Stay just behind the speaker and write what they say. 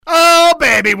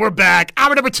baby, we're back.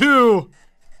 Hour number 2.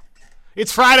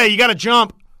 It's Friday. You got to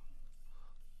jump.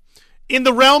 In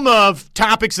the realm of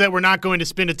topics that we're not going to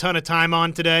spend a ton of time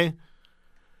on today,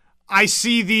 I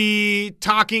see the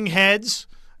talking heads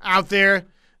out there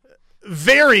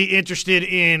very interested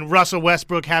in Russell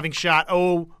Westbrook having shot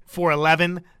 0 for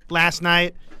 11 last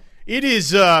night. It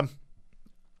is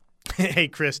hey,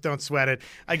 Chris, don't sweat it.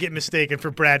 I get mistaken for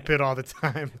Brad Pitt all the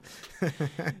time.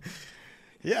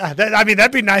 Yeah,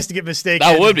 that'd be nice to get mistaken.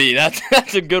 That would be.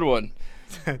 That's a good one.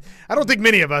 I don't think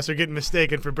many of us are getting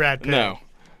mistaken for Brad Pitt. No.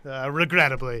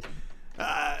 Regrettably.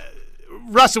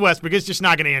 Russell Westbrook is just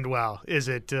not going to end well, is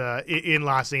it, in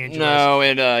Los Angeles? No,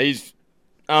 and I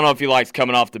don't know if he likes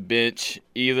coming off the bench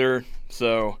either.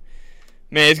 So,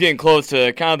 man, he's getting close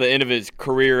to kind of the end of his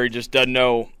career. He just doesn't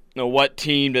know what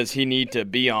team does he need to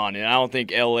be on. And I don't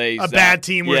think LA's bad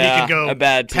team where he could go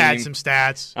pad some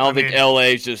stats. I don't think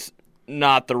LA's just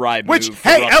not the right move. Which,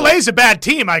 hey, LA's a bad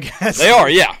team, I guess. They are,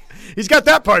 yeah. He's got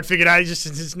that part figured out.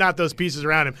 It's not those pieces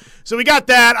around him. So we got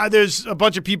that. There's a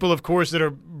bunch of people, of course, that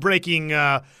are breaking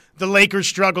the Lakers'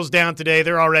 struggles down today.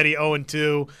 They're already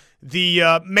 0-2.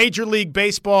 The Major League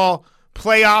Baseball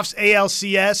playoffs,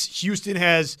 ALCS, Houston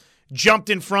has jumped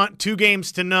in front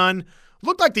 2-0.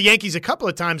 Looked like the Yankees a couple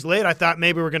of times late. I thought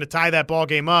maybe we were going to tie that ball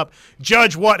game up.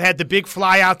 Judge had the big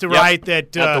fly out to right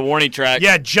that at the warning track.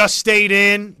 Yeah, just stayed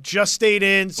in.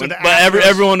 So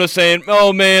everyone was saying,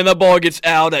 "Oh man, that ball gets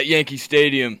out at Yankee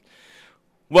Stadium."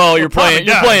 Well, you're playing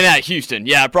at Houston.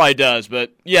 Yeah, it probably does,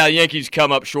 but yeah, the Yankees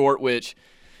come up short, which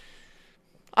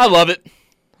I love it.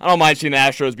 I don't mind seeing the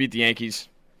Astros beat the Yankees.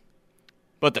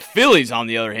 But the Phillies, on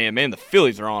the other hand, man, the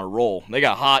Phillies are on a roll. They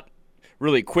got hot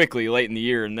really quickly late in the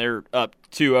year, and they're up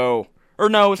 2-0. Or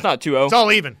no, it's not 2-0. It's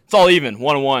all even.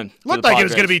 1-1. Looked like it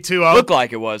was going to be 2-0. Looked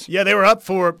like it was. Yeah, they were up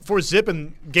for zip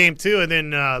in game 2, and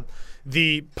then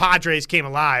the Padres came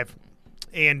alive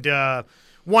and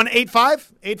won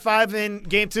 8-5. 8-5 in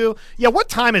game 2. Yeah, what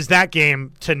time is that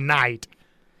game tonight?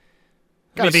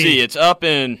 Let me see. It's up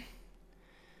in...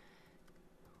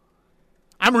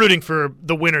 I'm rooting for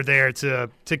the winner there to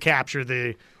capture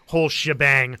the whole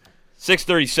shebang.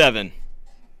 6:37.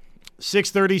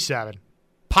 6:37.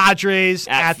 Padres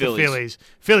at the Phillies.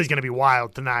 Philly's going to be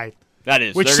wild tonight. That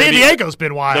is. Which San Diego's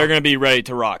been wild. They're going to be ready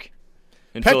to rock.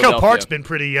 Petco Park's been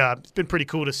pretty. It's been pretty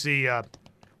cool to see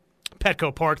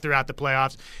Petco Park throughout the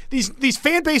playoffs. These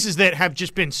fan bases that have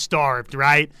just been starved,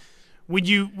 right? When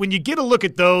you get a look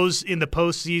at those in the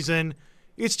postseason,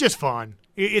 it's just fun.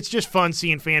 It's just fun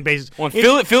seeing fan bases. Well,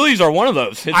 Phillies are one of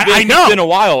those. I know.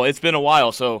 It's been a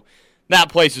while. So that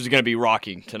place is going to be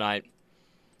rocking tonight.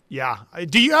 Yeah.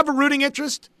 Do you have a rooting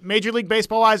interest, Major League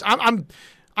Baseball wise? I'm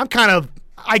kind of,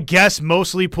 I guess,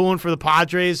 mostly pulling for the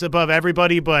Padres above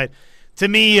everybody, but to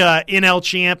me, NL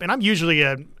champ, and I'm usually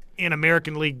an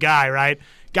American League guy, right?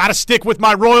 Got to stick with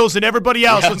my Royals and everybody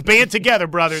else. Yeah. Let's band together,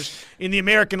 brothers, in the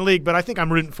American League. But I think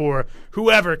I'm rooting for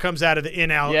whoever comes out of the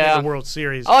NL in the World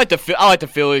Series. I like the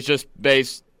Phillies just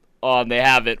based on they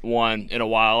haven't won in a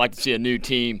while. I like to see a new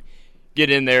team get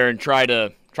in there and try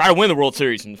to win the World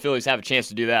Series, and the Phillies have a chance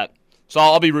to do that. So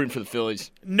I'll be rooting for the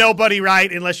Phillies. Nobody, right,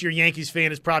 unless you're a Yankees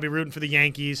fan, is probably rooting for the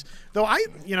Yankees. Though I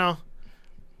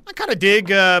kind of dig,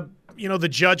 the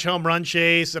Judge home run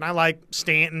chase, and I like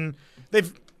Stanton.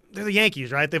 They're the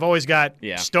Yankees, right? They've always got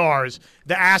stars.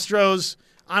 The Astros,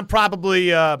 I'm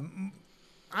probably, I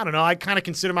don't know, I kind of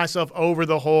consider myself over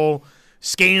the whole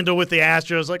scandal with the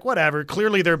Astros. Like, whatever.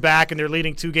 Clearly they're back, and they're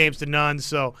leading 2-0.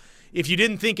 So if you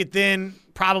didn't think it then,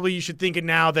 probably you should think it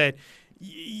now that,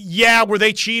 were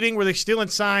they cheating? Were they stealing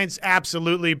signs?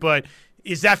 Absolutely. But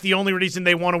is that the only reason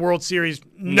they won a World Series?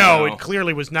 No, it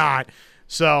clearly was not.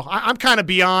 So I'm kind of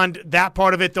beyond that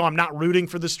part of it, though I'm not rooting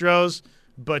for the Stros.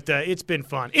 But it's been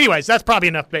fun. Anyways, that's probably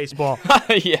enough baseball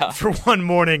for one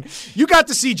morning. You got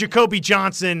to see Jacoby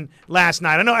Johnson last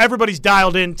night. I know everybody's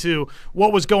dialed into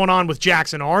what was going on with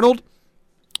Jackson Arnold,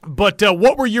 but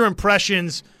what were your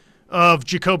impressions of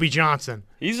Jacoby Johnson?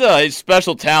 He's a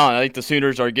special talent. I think the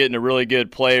Sooners are getting a really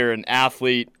good player and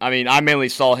athlete. I mean, I mainly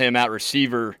saw him at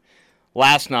receiver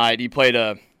last night. He played,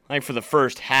 I think for the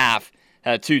first half,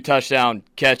 had 2 touchdown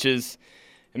catches.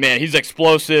 And, man, he's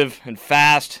explosive and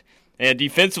fast. And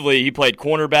defensively, he played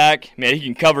cornerback. Man, he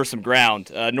can cover some ground.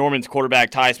 Norman's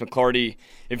quarterback, Tyus McClarty,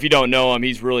 if you don't know him,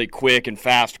 he's really quick and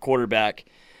fast quarterback.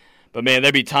 But, man,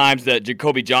 there'd be times that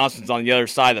Jacoby Johnson's on the other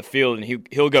side of the field, and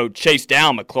he'll go chase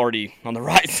down McClarty on the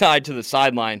right side to the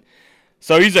sideline.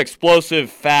 So he's explosive,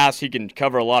 fast. He can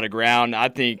cover a lot of ground. I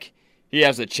think he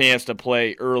has a chance to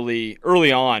play early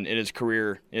on in his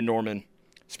career in Norman.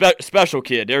 Special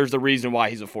kid. There's the reason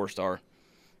why he's a 4-star.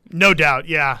 No doubt,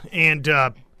 yeah. And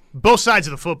both sides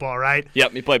of the football, right?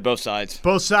 Yep, he played both sides.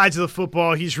 Both sides of the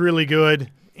football. He's really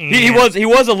good. And He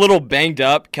was a little banged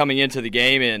up coming into the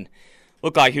game and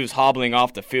looked like he was hobbling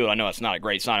off the field. I know it's not a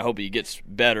great sign. I hope he gets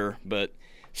better, but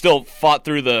still fought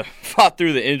through the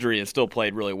injury and still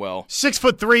played really well.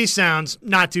 6'3" sounds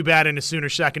not too bad in a Sooner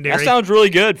secondary. That sounds really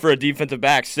good for a defensive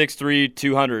back, 6'3",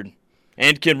 200,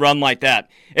 and can run like that.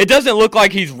 It doesn't look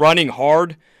like he's running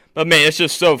hard, but man, it's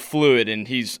just so fluid and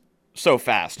he's so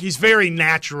fast. He's very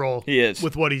natural. He is.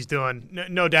 With what he's doing,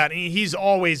 no doubt. He's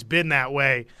always been that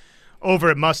way over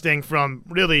at Mustang from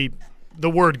really the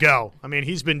word go. I mean,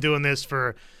 he's been doing this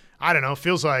for, I don't know,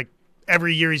 feels like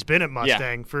every year he's been at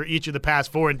Mustang for each of the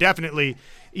past 4 and definitely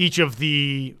each of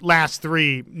the last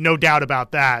 3, no doubt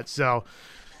about that. So,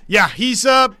 yeah, he's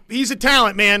a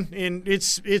talent, man, and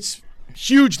it's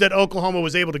huge that Oklahoma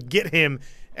was able to get him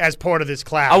as part of this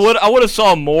class. I would have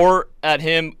saw more at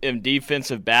him in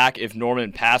defensive back if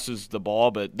Norman passes the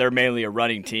ball, but they're mainly a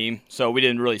running team, so we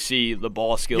didn't really see the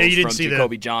ball skills you didn't from see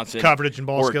Jacoby Johnson. Coverage and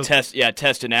ball skills.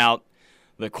 Testing out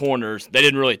the corners. They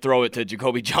didn't really throw it to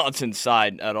Jacoby Johnson's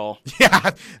side at all.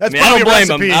 Yeah, that's I probably a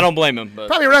recipe. I don't blame him. But.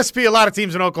 Probably a recipe a lot of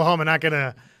teams in Oklahoma not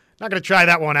gonna try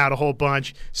that one out a whole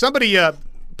bunch. Somebody,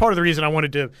 part of the reason I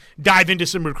wanted to dive into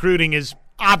some recruiting is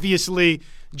obviously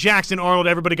Jackson Arnold.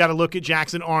 Everybody got to look at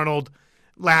Jackson Arnold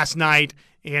last night,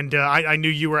 and I knew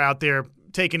you were out there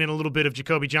taking in a little bit of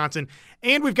Jacoby Johnson.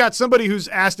 And we've got somebody who's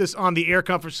asked us on the Air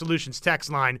Comfort Solutions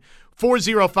text line,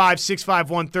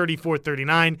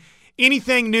 405-651-3439.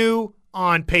 Anything new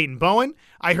on Peyton Bowen?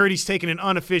 I heard he's taking an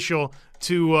unofficial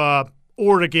to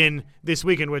Oregon this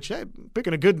weekend, which, hey,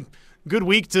 picking a good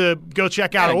week to go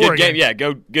check out Oregon.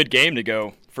 Good game to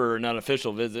go for an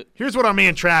unofficial visit. Here's what our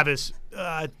man Travis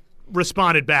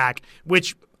responded back,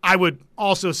 which I would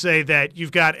also say that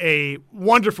you've got a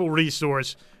wonderful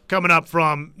resource coming up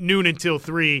from noon until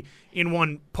 3 in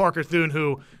one Parker Thune,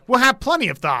 who will have plenty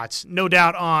of thoughts, no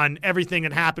doubt, on everything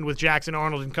that happened with Jackson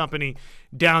Arnold and company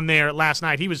down there last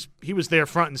night. He was there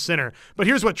front and center. But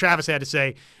here's what Travis had to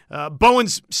say.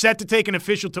 Bowen's set to take an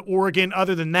official to Oregon.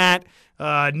 Other than that,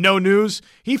 no news.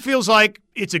 He feels like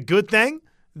it's a good thing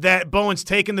that Bowen's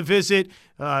taken the visit.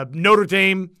 Notre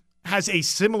Dame has a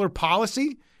similar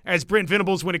policy as Brent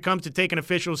Venables when it comes to taking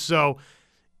officials. So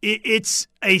it's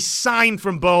a sign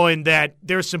from Bowen that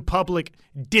there's some public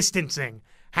distancing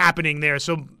happening there.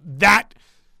 So that,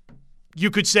 you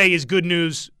could say, is good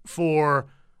news for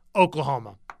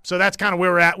Oklahoma. So that's kind of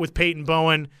where we're at with Peyton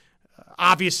Bowen.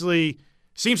 Obviously,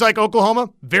 seems like Oklahoma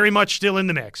very much still in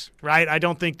the mix, right? I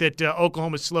don't think that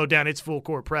Oklahoma's slowed down its full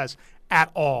court press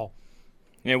at all.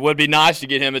 It would be nice to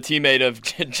get him a teammate of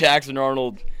Jackson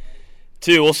Arnold,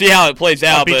 too. We'll see how it plays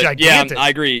out. But gigantic. Yeah, I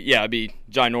agree. Yeah, it'd be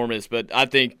ginormous. But I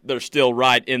think they're still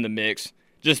right in the mix,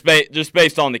 just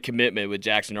based on the commitment with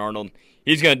Jackson Arnold.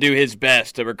 He's going to do his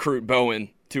best to recruit Bowen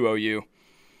to OU.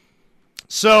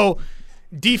 So,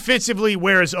 defensively,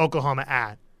 where is Oklahoma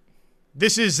at?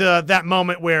 This is that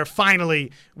moment where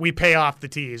finally we pay off the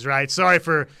tease, right? Sorry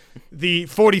for the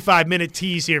 45-minute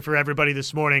tease here for everybody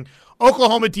this morning.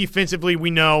 Oklahoma defensively,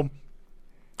 we know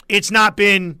it's not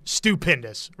been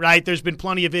stupendous, right? There's been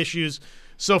plenty of issues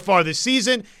so far this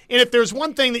season. And if there's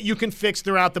one thing that you can fix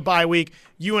throughout the bye week,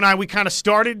 you and I, we kind of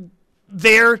started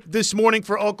there this morning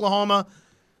for Oklahoma.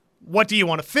 What do you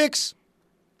want to fix?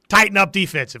 Tighten up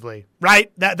defensively,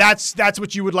 right? That's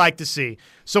what you would like to see.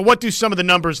 So what do some of the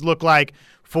numbers look like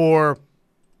for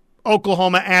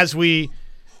Oklahoma as we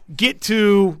get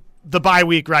to the bye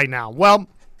week right now? Well,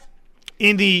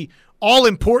 in the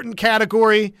all-important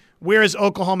category, where is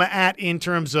Oklahoma at in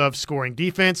terms of scoring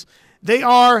defense? They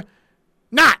are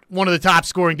not one of the top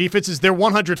scoring defenses. They're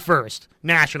 101st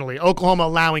nationally. Oklahoma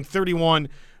allowing 31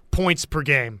 points per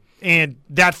game. And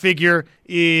that figure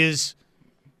is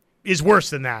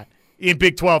worse than that in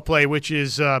Big 12 play, which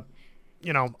is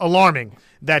alarming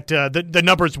that the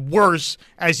number's worse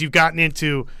as you've gotten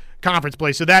into conference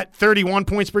play. So that 31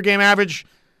 points per game average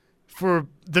for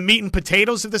the meat and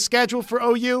potatoes of the schedule for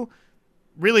OU,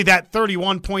 really that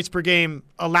 31 points per game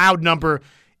allowed number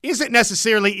isn't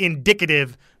necessarily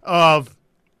indicative of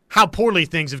how poorly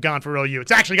things have gone for OU.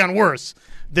 It's actually gone worse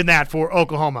than that for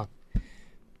Oklahoma.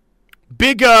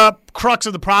 Big crux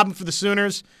of the problem for the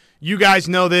Sooners, you guys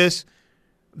know this,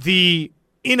 the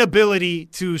inability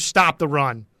to stop the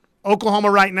run.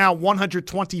 Oklahoma right now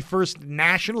 121st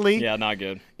nationally. Yeah, not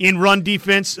good. In run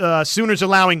defense, Sooners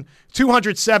allowing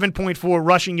 207.4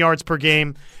 rushing yards per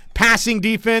game. Passing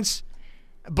defense,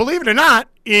 believe it or not,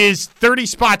 is 30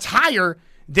 spots higher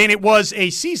than it was a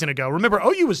season ago. Remember,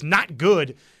 OU was not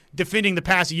good defending the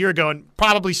pass a year ago, and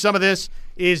probably some of this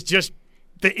is just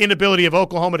the inability of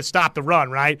Oklahoma to stop the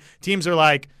run, right? Teams are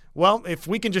like, well, if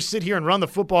we can just sit here and run the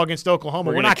football against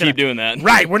Oklahoma, we're not going to keep doing that.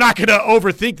 Right, we're not going to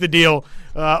overthink the deal.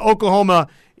 Oklahoma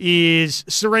is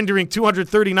surrendering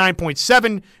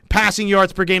 239.7 passing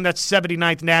yards per game. That's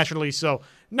 79th nationally, so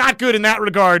not good in that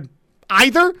regard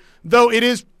either, though it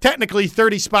is technically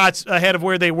 30 spots ahead of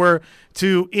where they were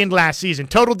to end last season.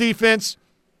 Total defense,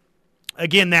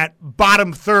 again, that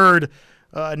bottom third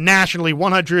nationally,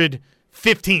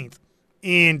 115th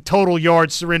in total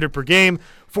yards surrendered per game,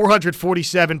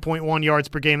 447.1 yards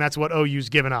per game. That's what OU's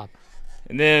given up.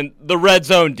 And then the red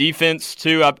zone defense,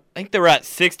 too. I think they were at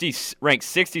ranked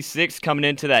 66 coming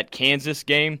into that Kansas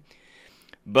game.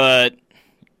 But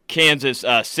Kansas,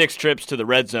 6 trips to the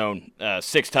red zone,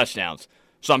 6 touchdowns.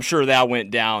 So I'm sure that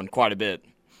went down quite a bit.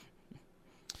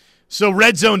 So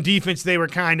red zone defense, they were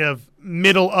kind of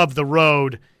middle of the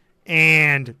road.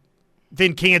 And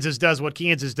then Kansas does what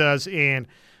Kansas does. And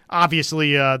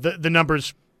obviously the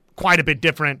numbers quite a bit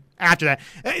different after that.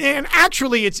 And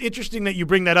actually, it's interesting that you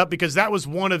bring that up because that was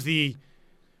one of the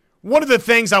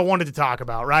things I wanted to talk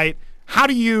about, right? How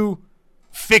do you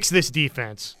fix this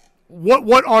defense?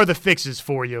 What are the fixes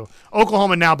for you?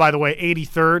 Oklahoma now, by the way,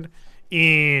 83rd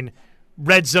in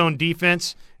red zone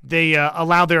defense. They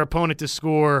allow their opponent to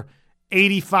score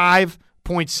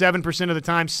 85.7% of the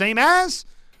time, same as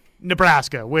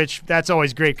Nebraska, which that's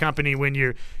always great company when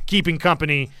you're keeping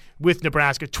company with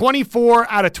Nebraska.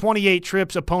 24 out of 28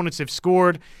 trips opponents have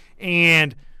scored,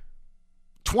 and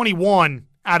 21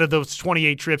 out of those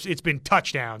 28 trips, it's been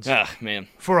touchdowns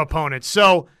for opponents.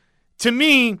 So, to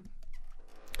me,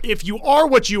 if you are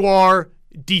what you are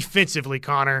defensively,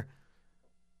 Connor,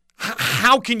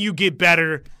 how can you get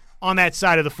better on that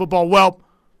side of the football? Well,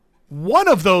 one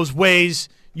of those ways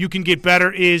you can get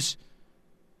better is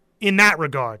in that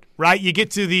regard, right? You get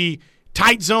to the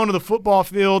tight zone of the football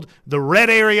field, the red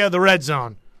area, the red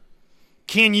zone.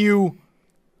 Can you,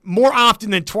 more often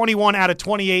than 21 out of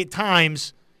 28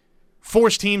 times,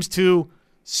 force teams to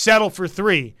settle for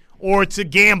 3 or to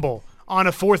gamble on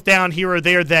a 4th down here or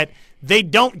there that they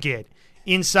don't get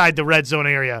inside the red zone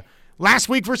area? Last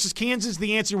week versus Kansas,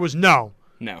 the answer was no.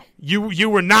 No. You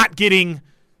were not getting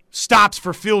stops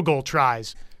for field goal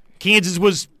tries. Kansas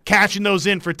was cashing those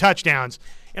in for touchdowns.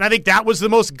 And I think that was the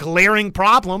most glaring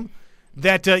problem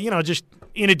that, just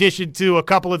in addition to a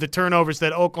couple of the turnovers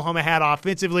that Oklahoma had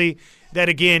offensively, that,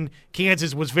 again,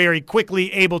 Kansas was very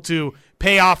quickly able to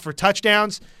pay off for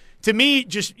touchdowns. To me,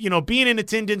 just, being in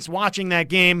attendance, watching that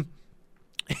game,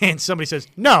 and somebody says,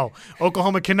 no,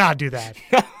 Oklahoma cannot do that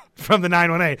from the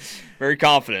 918. Very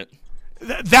confident.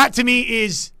 That, to me,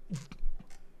 is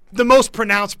the most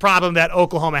pronounced problem that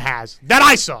Oklahoma has, that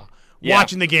I saw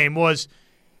watching the game, was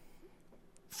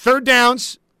third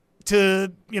downs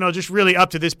to, just really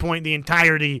up to this point, the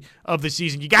entirety of the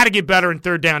season. You got to get better in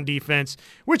third down defense,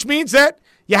 which means that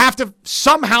you have to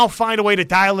somehow find a way to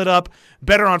dial it up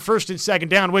better on first and second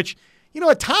down, which,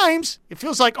 at times it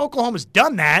feels like Oklahoma's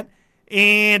done that,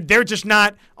 and they're just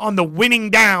not on the winning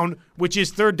down, which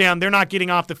is third down. They're not getting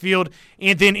off the field.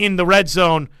 And then in the red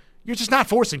zone, you're just not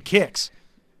forcing kicks.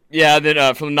 Yeah, then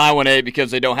from the 918, because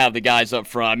they don't have the guys up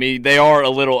front. I mean, they are a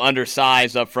little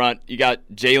undersized up front. You got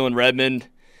Jalen Redmond,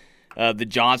 the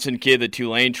Johnson kid, the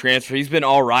Tulane transfer. He's been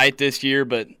all right this year,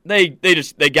 but they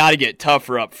got to get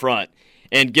tougher up front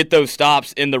and get those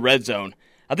stops in the red zone.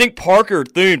 I think Parker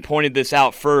Thune pointed this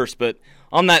out first, but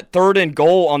on that 3rd and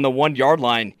goal on the 1-yard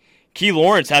line, Key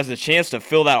Lawrence has the chance to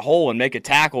fill that hole and make a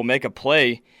tackle, make a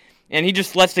play, and he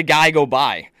just lets the guy go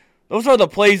by. Those are the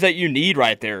plays that you need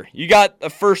right there. You got the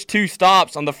first 2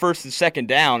 stops on the first and second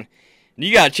down, and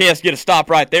you got a chance to get a stop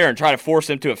right there and try to force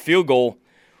them to a field goal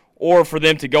or for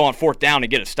them to go on 4th down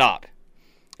and get a stop.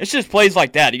 It's just plays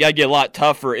like that. You got to get a lot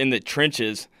tougher in the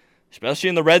trenches, especially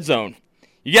in the red zone.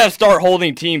 You got to start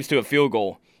holding teams to a field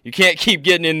goal. You can't keep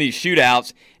getting in these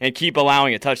shootouts and keep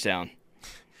allowing a touchdown.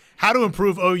 How to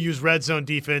improve OU's red zone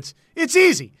defense? It's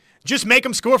easy. Just make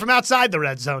them score from outside the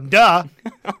red zone. Duh.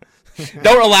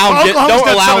 Don't allow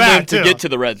them to get to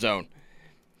the red zone.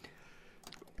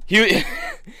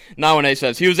 918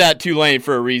 says he was at Tulane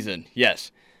for a reason.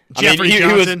 Yes. Jeffrey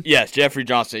Johnson? Jeffrey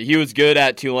Johnson. He was good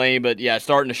at Tulane, but,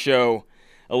 starting to show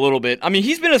a little bit. I mean,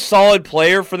 he's been a solid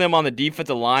player for them on the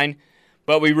defensive line,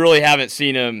 but we really haven't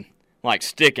seen him,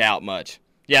 stick out much.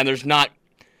 Yeah, and there's not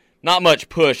much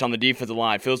push on the defensive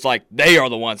line. It feels like they are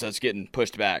the ones that's getting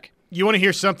pushed back. You want to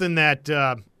hear something that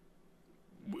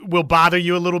will bother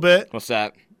you a little bit? What's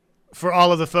that? For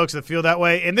all of the folks that feel that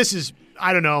way. And this is,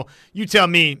 I don't know, you tell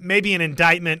me, maybe an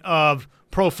indictment of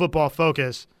Pro Football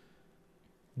Focus.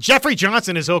 Jeffrey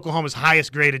Johnson is Oklahoma's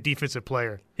highest graded defensive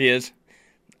player. He is.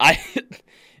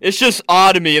 It's just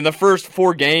odd to me. In the first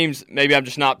 4 games, maybe I'm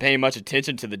just not paying much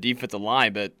attention to the defensive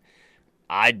line, but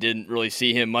I didn't really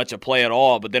see him much of play at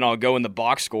all, but then I'll go in the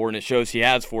box score, and it shows he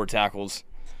has 4 tackles.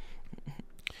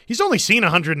 He's only seen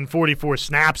 144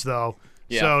 snaps, though,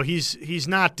 Yeah. so he's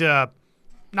not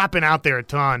been out there a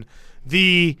ton.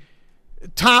 The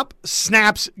top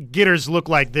snaps getters look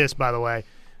like this, by the way.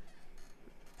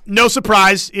 No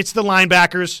surprise, it's the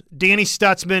linebackers. Danny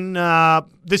Stutzman,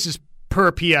 this is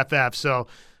per PFF, so,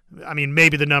 I mean,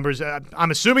 maybe the numbers,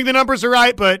 I'm assuming the numbers are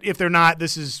right, but if they're not,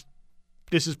 this is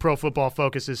Pro Football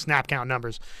Focus's snap count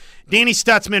numbers. Danny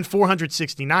Stutzman,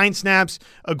 469 snaps.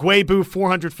 Agwebu,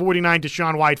 449.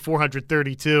 Deshaun White,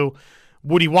 432.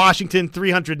 Woody Washington,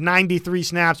 393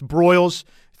 snaps. Broyles,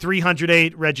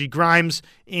 308. Reggie Grimes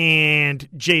and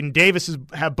Jaden Davis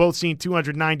have both seen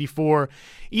 294.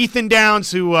 Ethan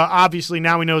Downs, who obviously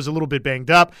now we know is a little bit banged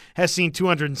up, has seen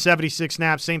 276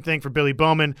 snaps. Same thing for Billy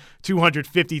Bowman,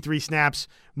 253 snaps.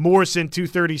 Morrison,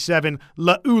 237.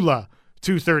 Laula,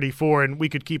 234, and we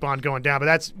could keep on going down, but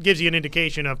that gives you an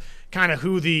indication of kind of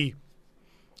who the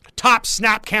top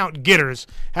snap count getters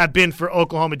have been for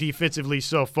Oklahoma defensively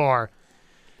so far.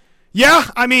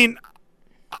 Yeah, I mean,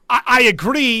 I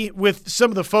agree with some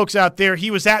of the folks out there.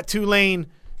 He was at Tulane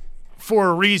for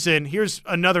a reason. Here's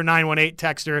another 918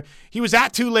 texter. He was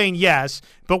at Tulane, yes,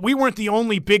 but we weren't the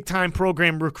only big-time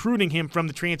program recruiting him from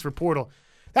the transfer portal.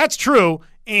 That's true,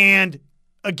 and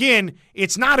again,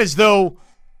 it's not as though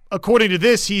according to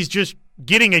this, he's just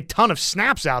getting a ton of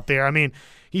snaps out there. I mean,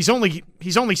 he's only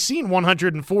seen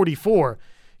 144.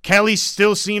 Kelly's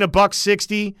still seen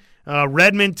 $160.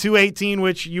 Redmond 218,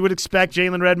 which you would expect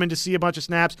Jalen Redmond to see a bunch of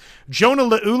snaps. Jonah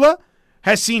Laula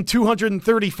has seen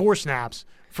 234 snaps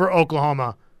for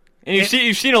Oklahoma. And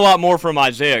you've seen a lot more from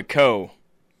Isaiah Coe,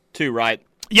 too, right?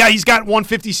 Yeah, he's got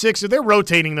 156, so they're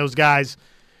rotating those guys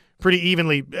pretty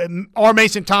evenly. R.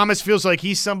 Mason Thomas feels like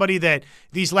he's somebody that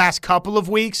these last couple of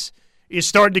weeks is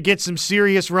starting to get some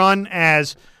serious run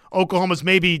as Oklahoma's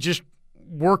maybe just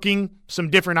working some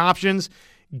different options.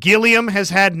 Gilliam has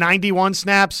had 91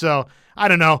 snaps, so I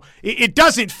don't know. It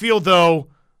doesn't feel, though,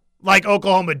 like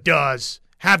Oklahoma does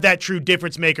have that true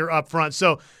difference maker up front.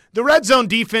 So the red zone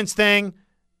defense thing,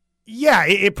 yeah,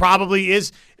 it probably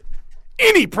is.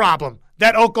 Any problem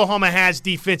that Oklahoma has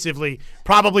defensively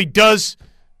probably does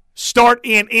start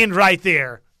and end right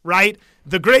there, right?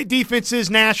 The great defenses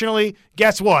nationally,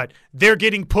 guess what? They're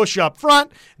getting push up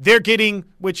front. They're getting,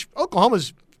 which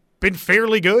Oklahoma's been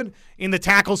fairly good in the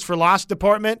tackles for loss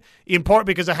department, in part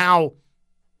because of how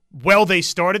well they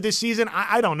started this season.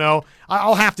 I don't know.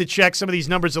 I'll have to check some of these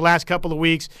numbers the last couple of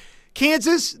weeks.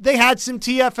 Kansas, they had some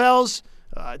TFLs.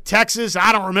 Texas,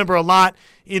 I don't remember a lot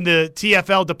in the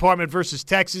TFL department versus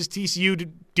Texas. TCU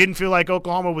didn't feel like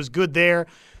Oklahoma was good there.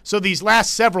 So these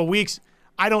last several weeks,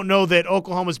 I don't know that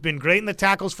Oklahoma's been great in the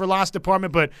tackles for loss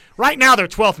department, but right now they're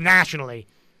 12th nationally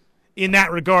in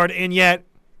that regard. And yet,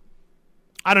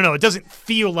 I don't know, it doesn't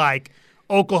feel like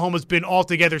Oklahoma's been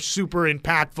altogether super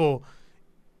impactful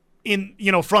in,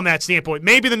 from that standpoint.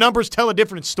 Maybe the numbers tell a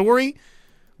different story,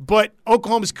 but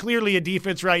Oklahoma's clearly a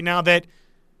defense right now that,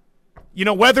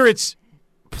 whether it's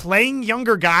playing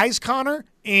younger guys, Connor,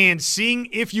 and seeing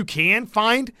if you can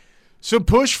find some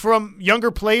push from younger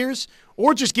players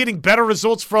or just getting better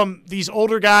results from these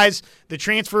older guys, the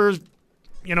transfers,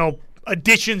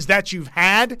 additions that you've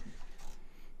had,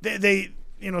 they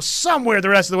somewhere the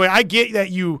rest of the way. I get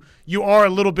that you are a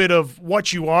little bit of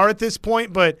what you are at this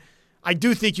point, but I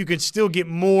do think you can still get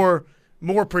more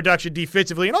production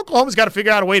defensively, and Oklahoma's got to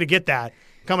figure out a way to get that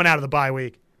coming out of the bye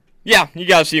week. Yeah, you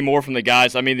got to see more from the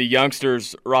guys. I mean, the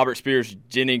youngsters, Robert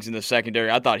Spears-Jennings in the secondary,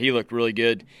 I thought he looked really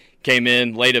good. Came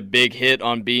in, laid a big hit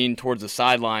on Bean towards the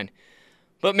sideline.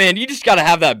 But, man, you just got to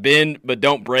have that bend but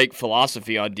don't break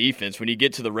philosophy on defense. When you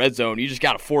get to the red zone, you just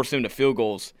got to force them to field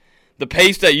goals. The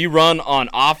pace that you run on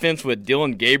offense with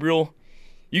Dylan Gabriel,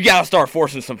 you got to start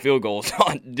forcing some field goals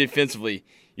on defensively.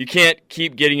 You can't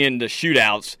keep getting into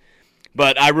shootouts.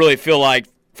 But I really feel like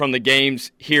from the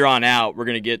games here on out, we're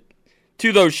going to get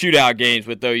to those shootout games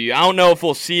with OU. I don't know if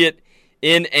we'll see it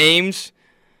in Ames,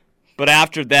 but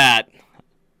after that,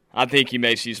 I think you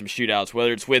may see some shootouts,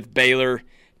 whether it's with Baylor,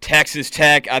 Texas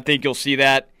Tech. I think you'll see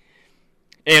that,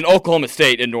 and Oklahoma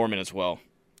State and Norman as well.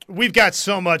 We've got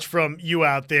so much from you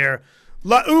out there.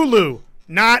 Laulu,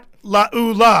 not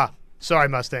Laula. Sorry,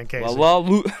 Mustang Casey.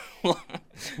 I'm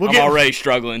already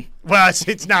struggling. Well,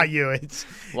 it's not you. It's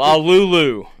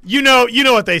Lulu. You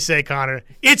know what they say, Connor.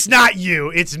 It's not you.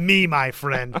 It's me, my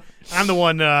friend. I'm the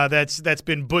one that's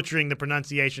been butchering the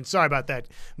pronunciation. Sorry about that,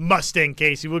 Mustang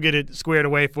Casey. We'll get it squared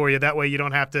away for you. That way you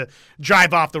don't have to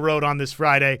drive off the road on this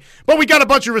Friday. But we got a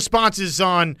bunch of responses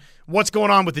on what's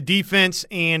going on with the defense,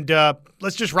 and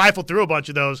let's just rifle through a bunch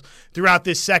of those throughout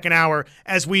this second hour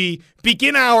as we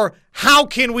begin our how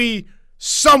can we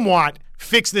somewhat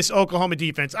fix this Oklahoma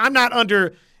defense. I'm not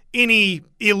under any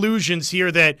illusions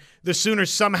here that the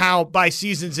Sooners somehow by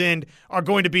season's end are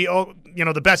going to be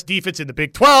the best defense in the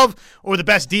Big 12 or the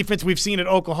best defense we've seen at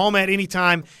Oklahoma at any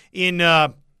time in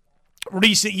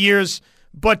recent years.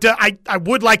 But I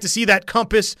would like to see that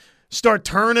compass start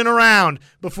turning around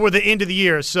before the end of the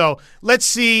year. So let's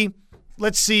see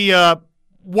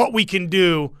what we can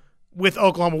do with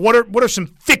Oklahoma. What are some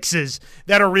fixes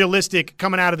that are realistic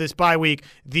coming out of this bye week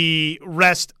the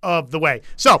rest of the way?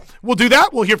 So we'll do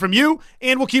that. We'll hear from you,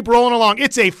 and we'll keep rolling along.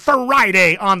 It's a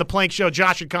Friday on The Plank Show.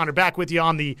 Josh and Connor back with you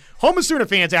on the Home of Sooner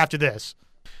Fans after this.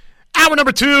 Hour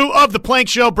number 2 of The Plank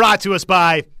Show brought to us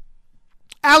by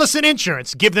Allison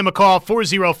Insurance. Give them a call,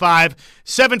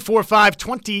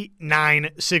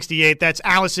 405-745-2968. That's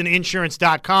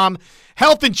AllisonInsurance.com.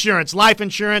 Health insurance, life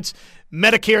insurance,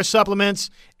 Medicare supplements,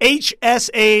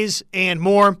 HSAs, and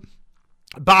more.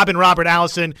 Bob and Robert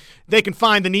Allison, they can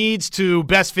find the needs to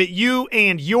best fit you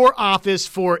and your office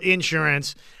for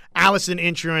insurance. Allison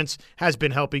Insurance has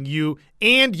been helping you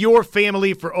and your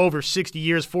family for over 60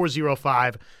 years.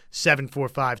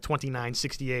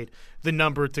 405-745-2968, the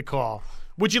number to call.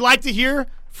 Would you like to hear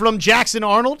from Jackson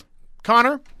Arnold,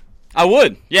 Connor? I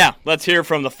would. Yeah, let's hear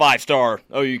from the 5-star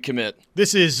OU commit.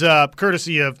 This is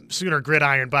courtesy of Sooner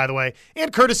Gridiron, by the way,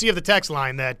 and courtesy of the text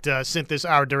line that sent this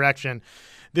our direction.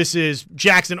 This is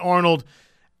Jackson Arnold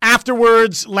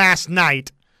afterwards last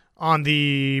night on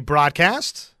the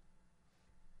broadcast.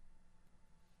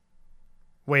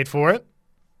 Wait for it.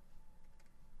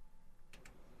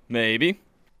 Maybe.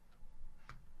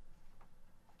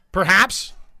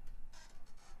 Perhaps.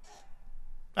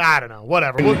 I don't know.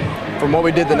 Whatever. From what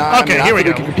we did tonight, okay, I here we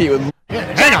think go. we can compete with.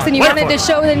 Jackson, you wanted to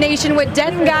show the nation what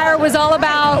Denton Guyer was all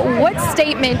about. What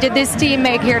statement did this team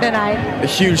make here tonight? A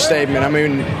huge statement. I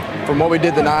mean, from what we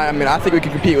did tonight, I think we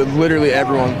can compete with literally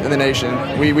everyone in the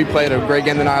nation. We played a great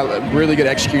game tonight, really good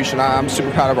execution. I'm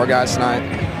super proud of our guys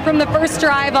tonight. From the first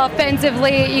drive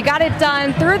offensively, you got it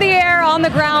done through the air, on the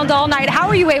ground all night. How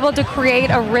were you able to create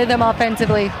a rhythm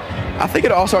offensively? I think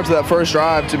it all starts with that first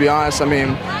drive, to be honest. I mean,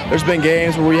 there's been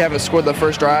games where we haven't scored the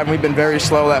first drive, and we've been very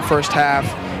slow that first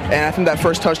half. And I think that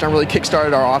first touchdown really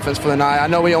kick-started our offense for the night. I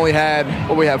know we only had,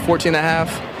 14 and a half.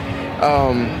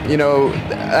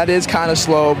 That is kind of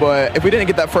slow, but if we didn't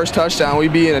get that first touchdown,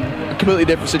 we'd be in a completely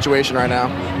different situation right now.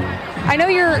 I know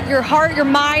your heart, your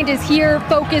mind is here,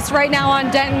 focused right now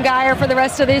on Denton Guyer for the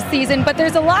rest of this season, but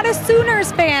there's a lot of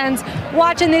Sooners fans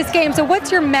watching this game. So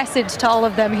what's your message to all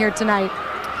of them here tonight?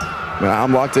 Man,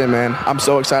 I'm locked in, man. I'm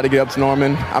so excited to get up to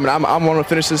Norman. I want to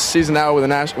finish this season out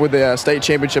with the state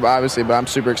championship, obviously, but I'm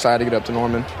super excited to get up to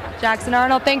Norman. Jackson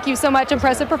Arnold, thank you so much.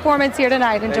 Impressive performance here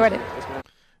tonight. Enjoyed it.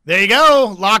 There you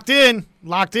go. Locked in.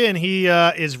 He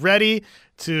is ready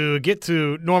to get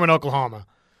to Norman, Oklahoma.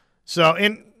 So,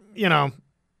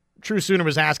 True Sooner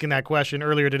was asking that question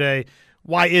earlier today.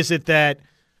 Why is it that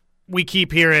we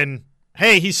keep hearing,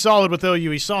 hey, he's solid with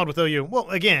OU, he's solid with OU? Well,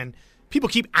 again, people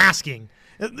keep asking.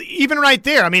 Even right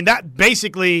there, I mean, that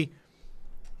basically,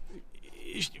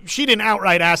 she didn't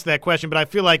outright ask that question, but I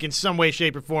feel like in some way,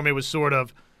 shape, or form, it was sort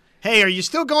of, hey, are you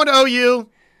still going to OU?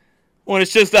 Well,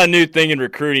 it's just that new thing in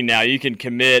recruiting now. You can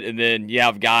commit, and then you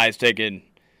have guys taking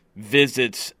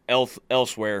visits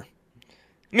elsewhere.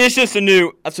 I mean, that's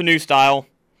a new style.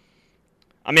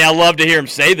 I mean, I love to hear him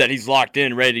say that he's locked in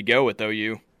and ready to go with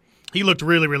OU. He looked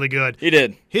really, really good. He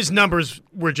did. His numbers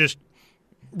were just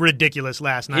ridiculous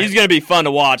last night. He's going to be fun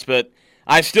to watch, but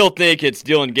I still think it's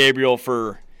Dillon Gabriel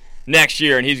for next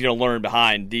year, and he's going to learn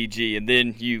behind DG, and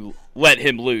then you let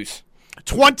him loose.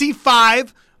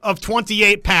 25 of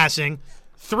 28 passing,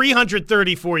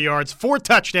 334 yards, 4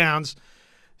 touchdowns,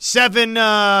 7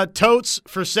 totes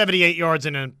for 78 yards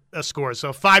and a score.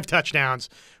 So 5 touchdowns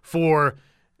for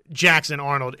Jackson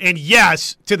Arnold. And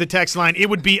yes, to the text line, it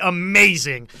would be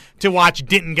amazing to watch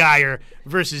Denton Guyer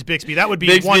versus Bixby. That would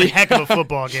be one heck of a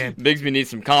football game. Bixby needs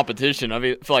some competition. I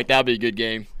mean, I feel like that would be a good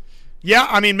game. Yeah,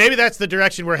 I mean, maybe that's the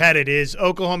direction we're headed, is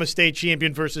Oklahoma State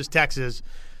champion versus Texas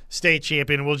State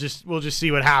champion. We'll just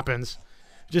see what happens.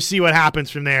 Just see what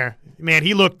happens from there. Man,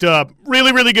 he looked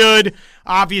really, really good.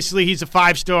 Obviously, he's a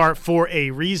 5-star for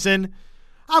a reason.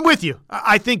 I'm with you.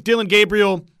 I think Dillon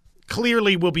Gabriel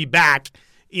clearly will be back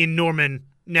in Norman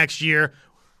next year.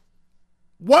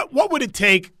 What would it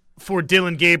take for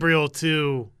Dillon Gabriel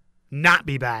to not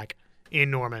be back in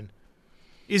Norman?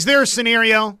 Is there a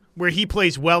scenario where he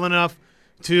plays well enough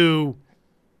to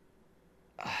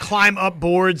climb up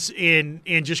boards and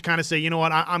just kind of say, you know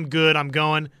what, I'm good, I'm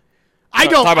going? I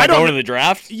don't. Talk about I don't, going to the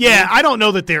draft? Yeah, I don't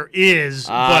know that there is.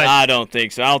 But I don't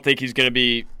think so. I don't think he's going to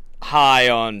be high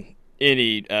on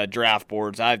any draft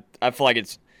boards. I feel like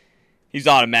he's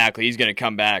going to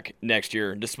come back next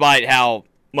year, despite how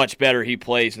much better he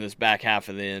plays in this back half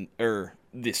of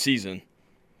this season.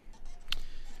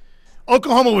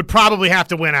 Oklahoma would probably have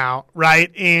to win out,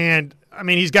 right? And I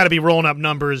mean, he's got to be rolling up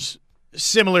numbers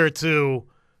similar to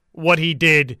what he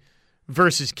did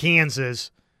versus Kansas.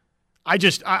 I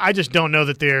just don't know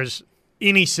that there's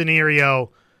any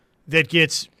scenario that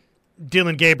gets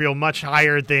Dillon Gabriel much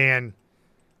higher than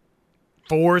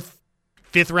 4th,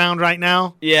 5th round right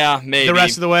now. Yeah, maybe. The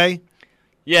rest of the way?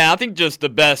 Yeah, I think just the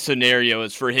best scenario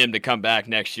is for him to come back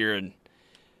next year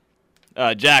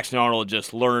and Jackson Arnold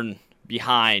just learn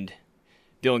behind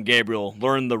Dillon Gabriel,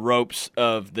 learn the ropes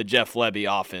of the Jeff Lebby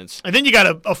offense. And then you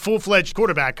got a full-fledged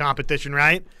quarterback competition,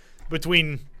 right?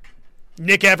 Between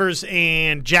Nick Evers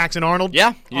and Jackson Arnold.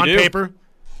 Yeah, you do. Paper.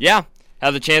 Yeah,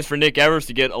 have the chance for Nick Evers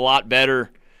to get a lot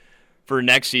better for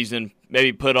next season,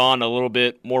 maybe put on a little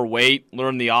bit more weight,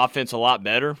 learn the offense a lot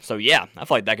better. So, yeah, I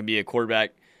feel like that can be a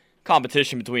quarterback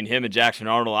competition between him and Jackson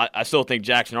Arnold. I still think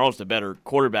Jackson Arnold's the better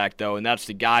quarterback, though, and that's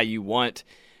the guy you want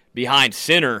behind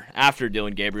center after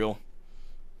Dillon Gabriel.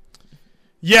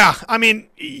 Yeah, I mean,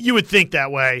 you would think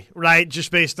that way, right? Just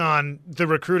based on the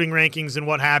recruiting rankings and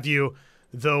what have you.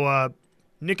 Though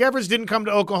Nick Evers didn't come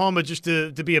to Oklahoma just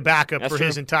to be a backup for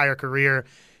his entire career.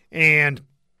 And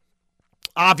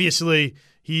obviously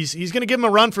he's going to give him a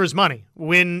run for his money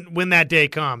when that day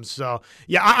comes. So,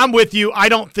 yeah, I'm with you. I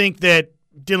don't think that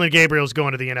Dillon Gabriel's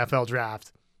going to the NFL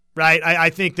draft, right? I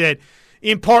think that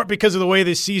in part because of the way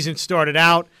this season started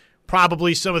out,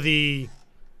 probably some of the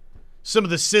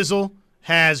sizzle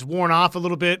has worn off a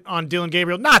little bit on Dillon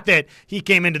Gabriel. Not that he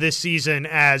came into this season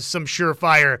as some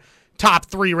surefire top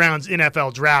 3 rounds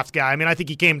NFL draft guy. I mean, I think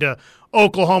he came to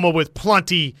Oklahoma with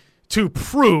plenty to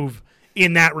prove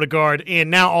in that regard.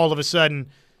 And now all of a sudden,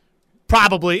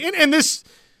 probably, and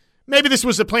maybe this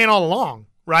was the plan all along,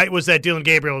 right, was that Dillon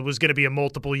Gabriel was going to be a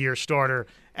multiple-year starter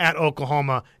at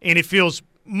Oklahoma. And it feels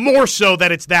more so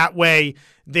that it's that way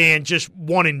than just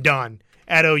one and done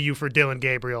at OU for Dillon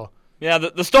Gabriel. Yeah,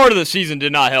 the start of the season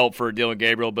did not help for Dillon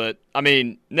Gabriel, but, I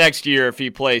mean, next year if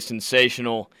he plays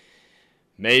sensational,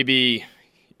 maybe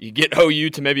you get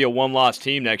OU to maybe a one-loss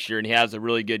team next year and he has a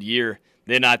really good year,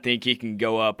 then I think he can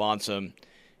go up on some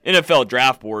NFL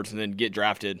draft boards and then get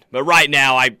drafted. But right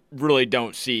now I really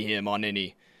don't see him on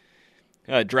any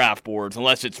draft boards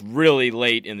unless it's really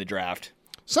late in the draft.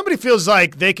 Somebody feels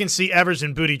like they can see Evers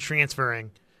and Booty transferring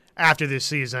after this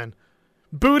season.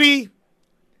 Booty,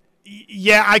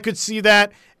 yeah, I could see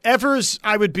that. Evers,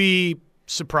 I would be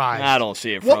surprised. I don't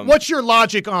see it from. What's your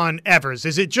logic on Evers?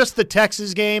 Is it just the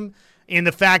Texas game and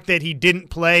the fact that he didn't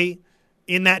play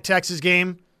in that Texas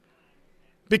game?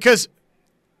 Because,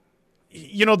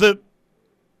 you know, the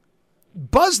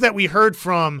buzz that we heard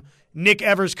from Nick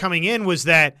Evers coming in was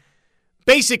that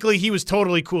basically he was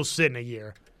totally cool sitting a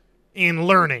year and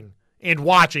learning and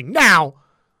watching. Now,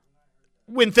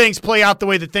 when things play out the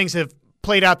way that things have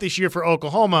played out this year for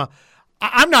Oklahoma,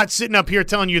 I'm not sitting up here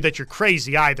telling you that you're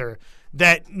crazy either,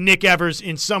 that Nick Evers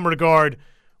in some regard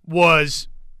was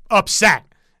upset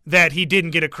that he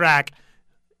didn't get a crack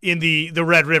in the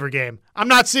Red River game. I'm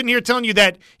not sitting here telling you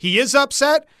that he is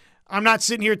upset. I'm not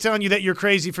sitting here telling you that you're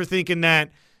crazy for thinking that,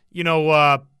 you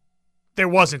know, there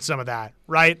wasn't some of that,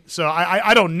 right? So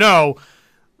I don't know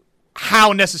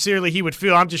how necessarily he would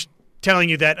feel. I'm just telling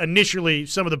you that initially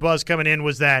some of the buzz coming in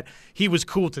was that he was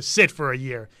cool to sit for a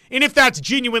year. And if that's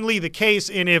genuinely the case,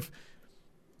 and if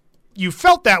you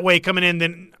felt that way coming in,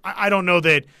 then I don't know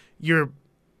that you're,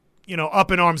 you know,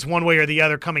 up in arms one way or the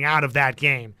other coming out of that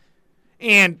game.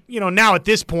 And, you know, now at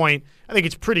this point, I think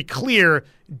it's pretty clear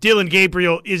Dillon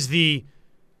Gabriel is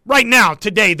right now,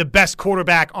 today, the best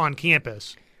quarterback on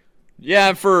campus.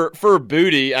 Yeah, for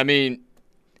Booty, I mean,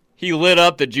 he lit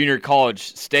up the junior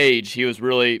college stage. He was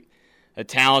really a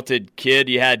talented kid.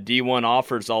 He had D1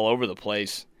 offers all over the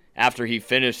place after he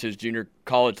finished his junior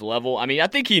college level. I mean, I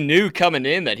think he knew coming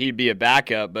in that he'd be a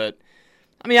backup, but,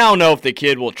 I mean, I don't know if the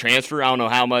kid will transfer. I don't know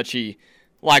how much he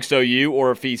likes OU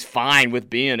or if he's fine with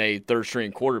being a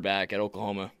third-string quarterback at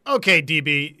Oklahoma. Okay,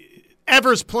 DB.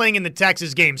 Evers playing in the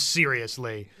Texas game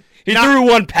seriously. He threw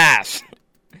one pass.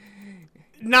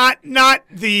 Not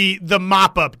the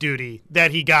mop up duty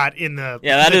that he got in the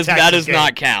that the Texas does game.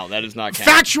 not count. That does not count.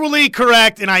 Factually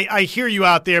correct, and I hear you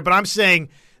out there, but I'm saying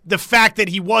the fact that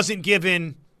he wasn't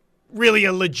given really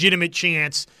a legitimate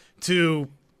chance to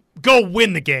go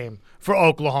win the game for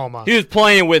Oklahoma. He was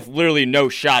playing with literally no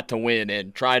shot to win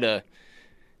and try to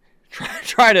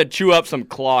chew up some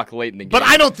clock late in the game. But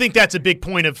I don't think that's a big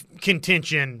point of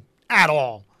contention at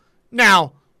all.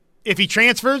 Now, if he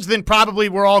transfers, then probably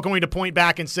we're all going to point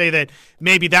back and say that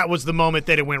maybe that was the moment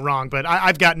that it went wrong. But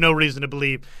I've got no reason to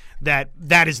believe that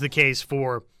that is the case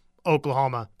for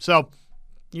Oklahoma. So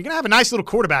you're going to have a nice little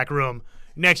quarterback room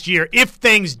next year if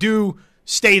things do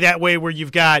stay that way where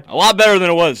you've got a lot better than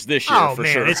it was this year, oh, for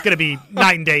man, sure. It's going to be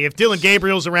night and day. If Dylan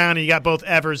Gabriel's around and you got both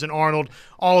Evers and Arnold,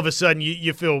 all of a sudden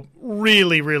you feel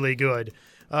really, really good.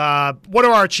 What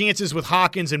are our chances with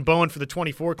Hawkins and Bowen for the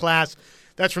 24 class?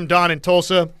 That's from Don in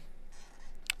Tulsa.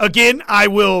 Again, I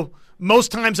will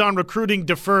most times on recruiting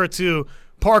defer to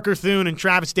Parker Thune and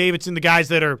Travis Davidson, the guys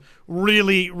that are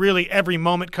really, really every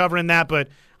moment covering that. But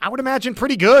I would imagine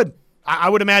pretty good. I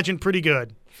would imagine pretty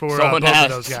good for both of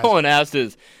those guys. Someone asked,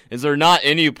 is there not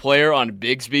any player on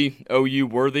Bigsby OU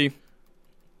worthy?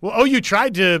 Well, OU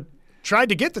tried to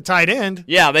get the tight end.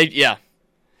 Yeah.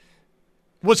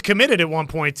 Was committed at one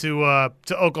point to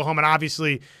Oklahoma, and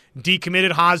obviously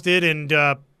decommitted. Haas did,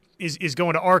 and is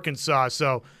going to Arkansas.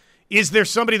 So, is there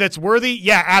somebody that's worthy?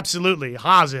 Yeah, absolutely.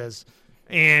 Haas is,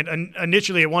 and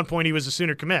initially at one point he was a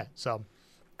Sooner commit. So,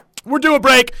 we're due a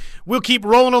break. We'll keep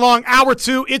rolling along. Hour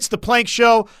 2. It's the Plank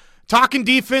Show. Talking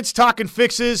defense, talking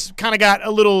fixes. Kind of got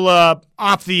a little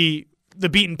off the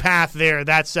beaten path there,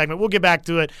 that segment. We'll get back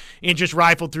to it and just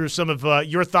rifle through some of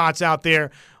your thoughts out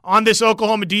there on this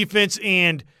Oklahoma defense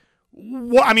and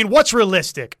what's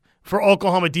realistic for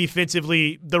Oklahoma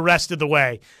defensively the rest of the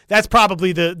way. That's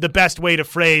probably the best way to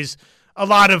phrase a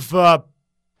lot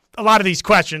of these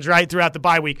questions, right, throughout the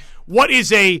bye week. What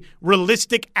is a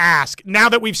realistic ask? Now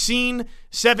that we've seen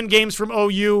 7 games from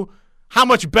OU, how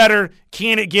much better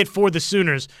can it get for the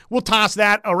Sooners? We'll toss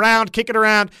that around, kick it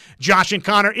around. Josh and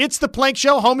Connor, it's the Plank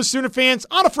Show, Home of Sooner Fans,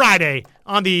 on a Friday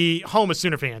on the Home of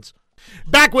Sooner Fans.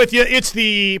 Back with you, it's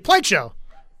the Plank Show.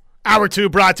 Hour 2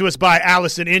 brought to us by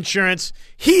Allison Insurance.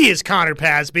 He is Connor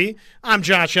Pasby. I'm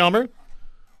Josh Helmer.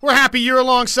 We're happy you're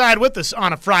alongside with us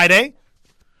on a Friday.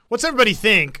 What's everybody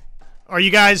think? Are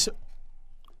you guys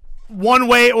one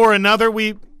way or another?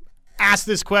 We asked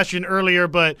this question earlier,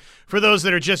 but for those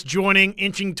that are just joining,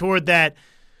 inching toward that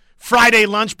Friday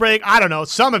lunch break, I don't know,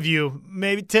 some of you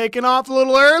maybe taking off a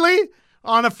little early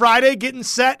on a Friday, getting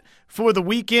set for the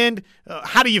weekend.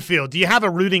 How do you feel? Do you have a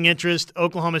rooting interest?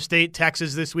 Oklahoma State,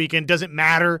 Texas this weekend, doesn't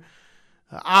matter.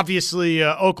 Obviously,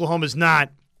 Oklahoma's not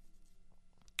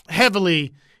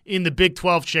heavily in the Big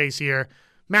 12 chase here.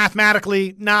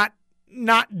 Mathematically, not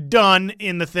done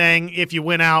in the thing if you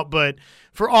win out, but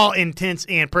for all intents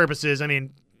and purposes, I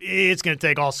mean, it's going to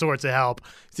take all sorts of help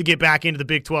to get back into the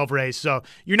Big 12 race. So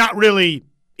you're not really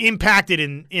impacted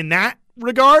in that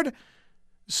regard.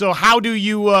 So how do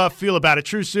you feel about it?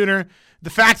 True Sooner, the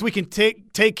fact we can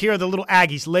take care of the little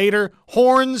Aggies later,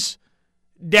 horns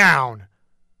down.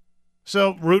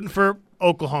 So rooting for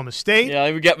Oklahoma State. Yeah,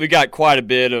 we got quite a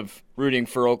bit of rooting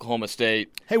for Oklahoma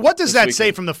State. Hey, what does that weekend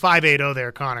say from the 580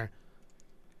 there, Connor?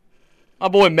 My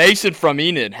boy Mason from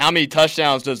Enid. How many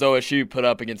touchdowns does OSU put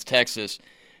up against Texas?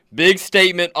 Big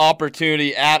statement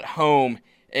opportunity at home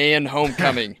and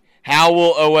homecoming. How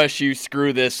will OSU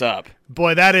screw this up?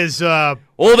 Boy, that is Well,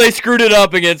 they screwed it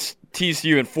up against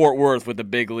TCU in Fort Worth with a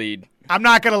big lead. I'm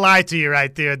not going to lie to you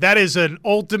right there. That is an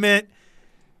ultimate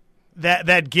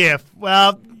that gif.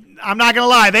 Well, I'm not going to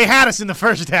lie. They had us in the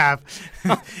first half.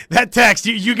 That text,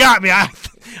 you got me.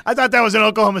 I thought that was an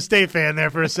Oklahoma State fan there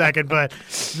for a second, but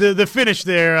the finish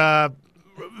there,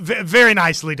 very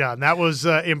nicely done. That was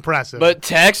impressive. But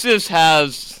Texas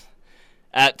has,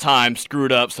 at times,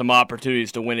 screwed up some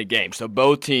opportunities to win a game. So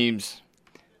both teams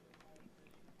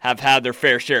have had their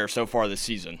fair share so far this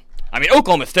season. I mean,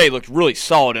 Oklahoma State looked really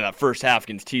solid in that first half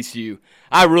against TCU.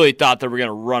 I really thought they were going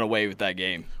to run away with that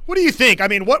game. What do you think? I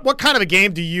mean, what kind of a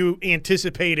game do you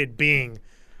anticipate it being?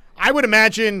 I would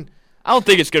imagine – I don't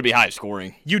think it's going to be high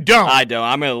scoring. You don't? I don't.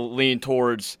 I'm going to lean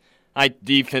towards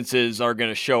defenses are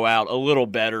going to show out a little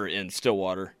better in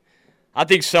Stillwater. I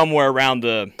think somewhere around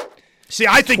the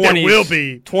I think 20s, there will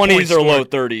be 20s or low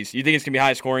 30s. You think it's going to be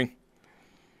high scoring?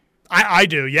 I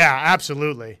do, yeah,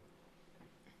 absolutely.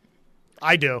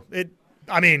 I do.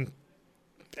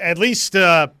 At least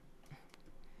I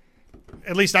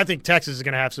think Texas is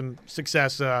going to have some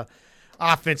success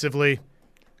offensively.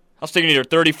 I was thinking either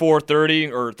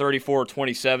 34-30 or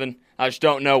 34-27. I just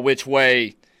don't know which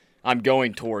way I'm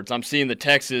going towards. I'm seeing the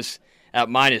Texas at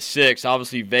 -6.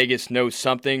 Obviously, Vegas knows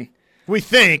something. We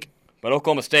think. But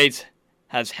Oklahoma State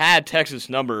has had Texas'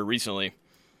 number recently.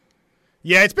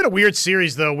 Yeah, it's been a weird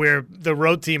series, though, where the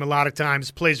road team a lot of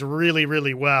times plays really,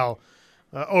 really well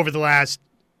over the last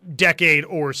decade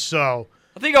or so.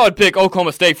 I think I would pick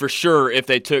Oklahoma State for sure if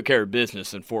they took care of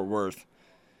business in Fort Worth.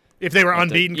 If they were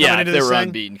unbeaten coming into this thing? Yeah, if they were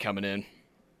unbeaten coming in.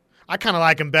 I kind of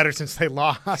like them better since they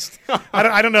lost.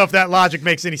 I don't know if that logic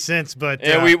makes any sense, but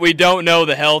yeah, we don't know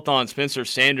the health on Spencer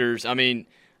Sanders. I mean,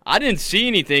 I didn't see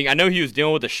anything. I know he was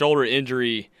dealing with a shoulder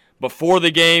injury before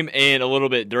the game and a little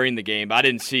bit during the game, but I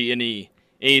didn't see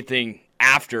anything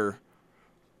after,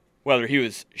 whether he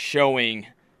was showing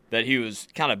that he was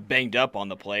kind of banged up on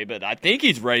the play. But I think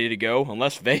he's ready to go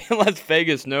unless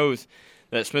Vegas knows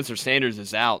that Spencer Sanders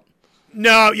is out.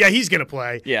 No, yeah, he's going to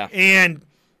play. Yeah. And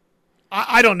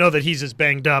I don't know that he's as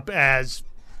banged up as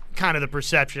kind of the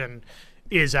perception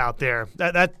is out there.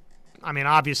 That I mean,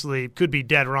 obviously could be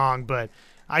dead wrong, but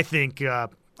I think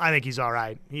he's all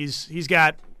right. He's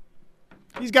got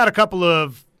a couple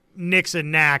of nicks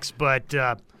and knacks, but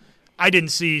I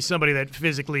didn't see somebody that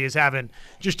physically is having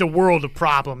just a world of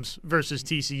problems versus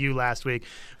TCU last week.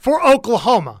 For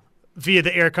Oklahoma, via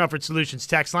the Air Comfort Solutions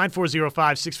text line,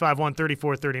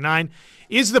 405-651-3439.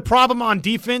 Is the problem on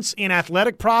defense an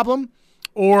athletic problem,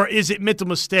 or is it mental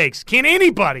mistakes? Can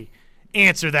anybody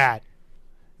answer that?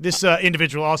 This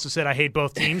individual also said, I hate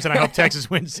both teams, and I hope Texas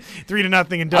wins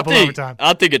 3-0 in double overtime.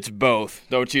 I think it's both,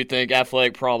 don't you think?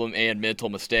 Athletic problem and mental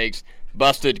mistakes.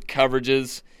 Busted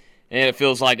coverages, and it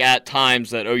feels like at times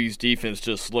that OU's defense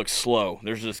just looks slow.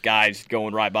 There's just guys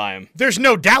going right by him. There's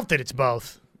no doubt that it's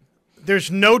both.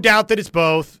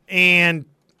 And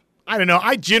I don't know,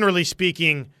 I generally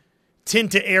speaking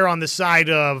tend to err on the side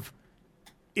of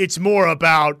it's more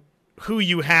about who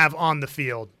you have on the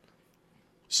field.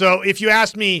 So if you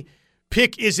ask me,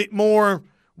 is it more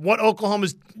what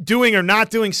Oklahoma's doing or not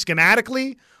doing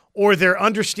schematically, or their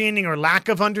understanding or lack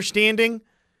of understanding,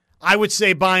 I would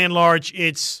say by and large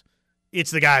it's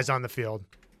the guys on the field.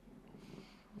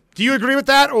 Do you agree with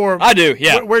that? Or I do,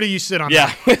 yeah. Where do you sit on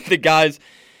that? Yeah, with the guys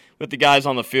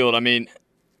on the field. I mean,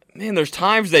 man, there's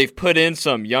times they've put in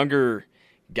some younger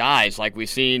guys. Like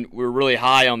we're really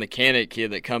high on the Canick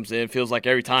kid that comes in. Feels like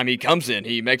every time he comes in,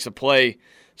 he makes a play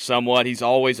somewhat. He's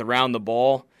always around the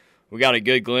ball. We got a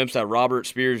good glimpse at Robert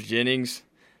Spears-Jennings,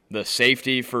 the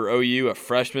safety for OU, a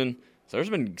freshman. So there's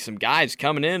been some guys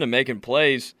coming in and making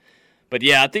plays. But,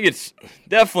 yeah, I think it's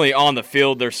definitely on the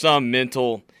field. There's some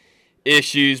mental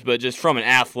issues, but just from an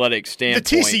athletic standpoint.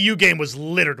 The TCU game was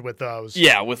littered with those.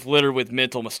 Yeah, littered with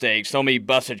mental mistakes. So many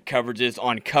busted coverages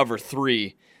on cover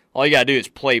 3. All you got to do is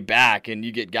play back, and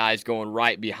you get guys going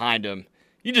right behind them.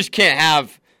 You just can't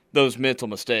have those mental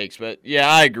mistakes. But, yeah,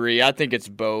 I agree. I think it's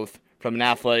both from an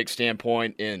athletic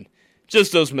standpoint and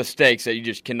just those mistakes that you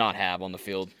just cannot have on the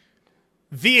field.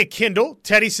 Via Kindle,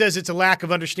 Teddy says it's a lack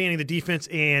of understanding the defense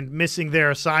and missing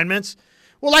their assignments.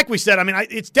 Well, like we said, I mean,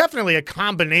 it's definitely a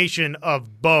combination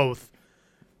of both.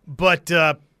 But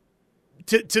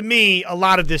to me, a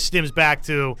lot of this stems back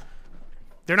to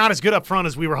they're not as good up front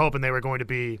as we were hoping they were going to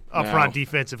be up front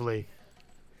defensively.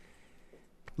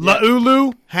 Yeah.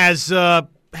 Laulu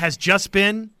has just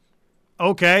been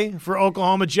okay for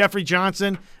Oklahoma. Jeffrey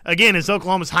Johnson, again, is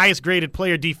Oklahoma's highest graded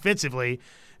player defensively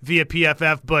via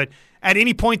PFF. But at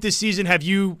any point this season, have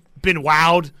you been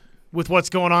wowed with what's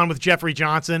going on with Jeffrey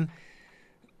Johnson?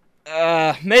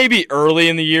 Maybe early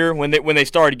in the year when they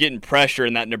started getting pressure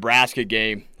in that Nebraska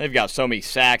game. They've got so many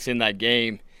sacks in that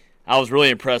game. I was really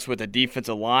impressed with the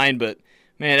defensive line, but,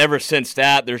 man, ever since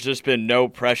that, there's just been no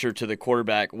pressure to the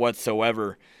quarterback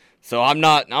whatsoever. So I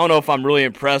don't know if I'm really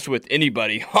impressed with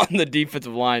anybody on the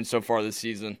defensive line so far this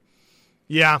season.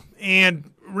 Yeah,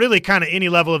 and really kind of any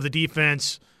level of the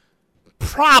defense,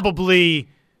 probably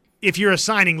if you're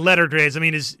assigning letter grades, I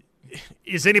mean, is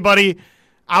anybody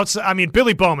outside? I mean,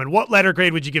 Billy Bowman, what letter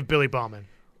grade would you give Billy Bowman?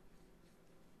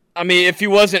 I mean, if he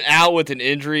wasn't out with an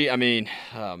injury, I mean,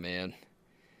 oh, man.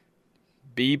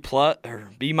 B+ or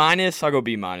B-? I'll go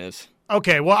B-.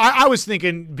 Okay, well, I was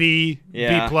thinking B+,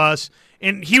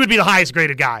 and he would be the highest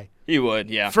graded guy. He would,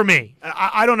 yeah. For me.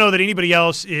 I don't know that anybody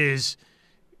else is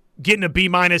getting a B-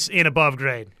 and above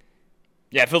grade.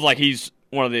 Yeah, it feels like he's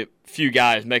one of the few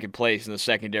guys making plays in the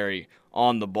secondary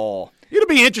on the ball. It'll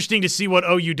be interesting to see what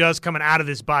OU does coming out of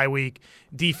this bye week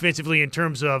defensively in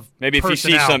terms of maybe if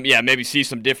personnel. you see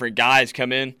some different guys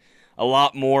come in, a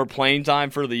lot more playing time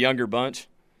for the younger bunch.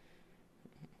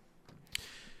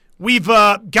 We've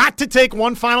got to take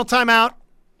one final timeout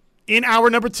in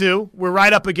hour number 2. We're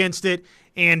right up against it,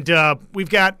 and we've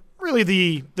got really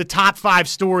the top 5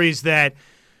 stories that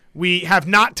we have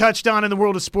not touched on in the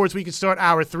world of sports. We can start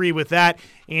hour 3 with that.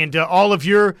 And all of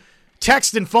your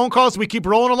text and phone calls, we keep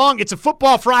rolling along. It's a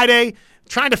football Friday,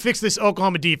 trying to fix this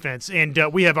Oklahoma defense, and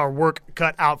we have our work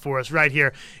cut out for us right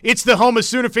here. It's the home of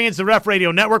Sooner fans, the Ref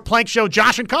Radio Network. Plank Show,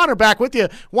 Josh and Connor back with you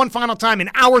one final time in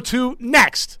hour 2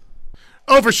 next.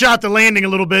 Overshot the landing a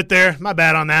little bit there. My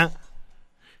bad on that.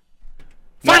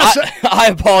 I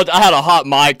apologize. I had a hot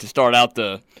mic to start out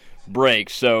the break,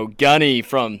 so Gunny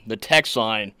from the text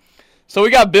line. So we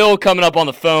got Bill coming up on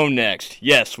the phone next.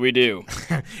 Yes, we do.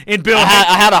 And Bill, I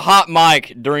had a hot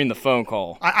mic during the phone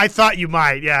call. I thought you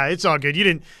might. Yeah, it's all good. You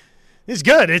didn't. It's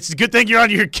good. It's a good thing you're on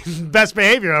your best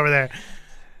behavior over there.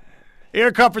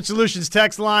 Air Comfort Solutions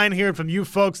text line, hearing from you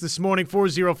folks this morning,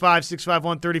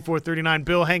 405-651-3439.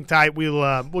 Bill, hang tight.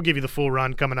 We'll give you the full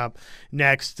run coming up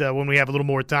next when we have a little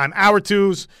more time. Hour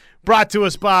 2's brought to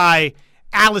us by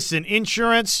Allison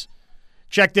Insurance.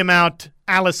 Check them out,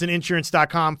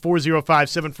 AllisonInsurance.com,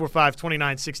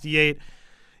 405-745-2968.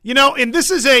 You know, and this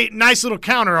is a nice little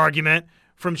counter argument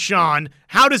from Sean.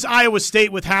 How does Iowa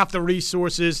State, with half the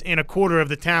resources and a quarter of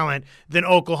the talent than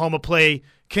Oklahoma, play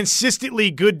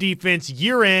consistently good defense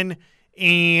year in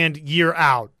and year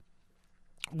out?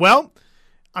 Well,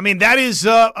 I mean, that is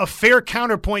a fair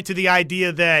counterpoint to the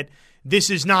idea that this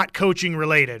is not coaching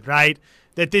related, right?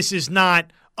 That this is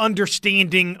not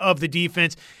understanding of the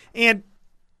defense and,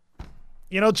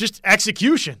 you know, just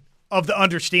execution of the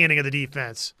understanding of the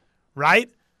defense, right?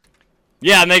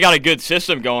 Yeah, and they got a good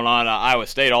system going on at Iowa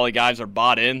State. All the guys are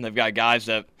bought in. They've got guys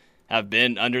that have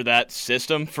been under that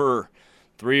system for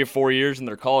 3 or 4 years in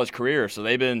their college career, so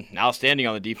they've been outstanding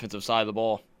on the defensive side of the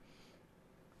ball.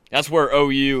 That's where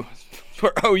OU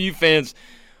fans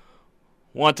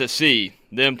want to see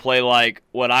them play like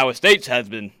what Iowa State has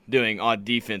been doing on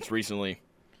defense recently.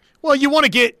 Well, you want to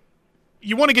get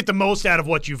the most out of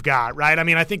what you've got, right? I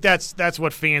mean, I think that's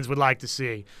what fans would like to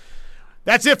see.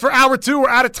 That's it for hour 2. We're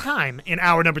out of time in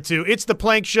hour number 2. It's the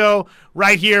Plank Show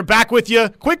right here. Back with you.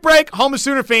 Quick break. Home of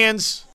Sooner fans.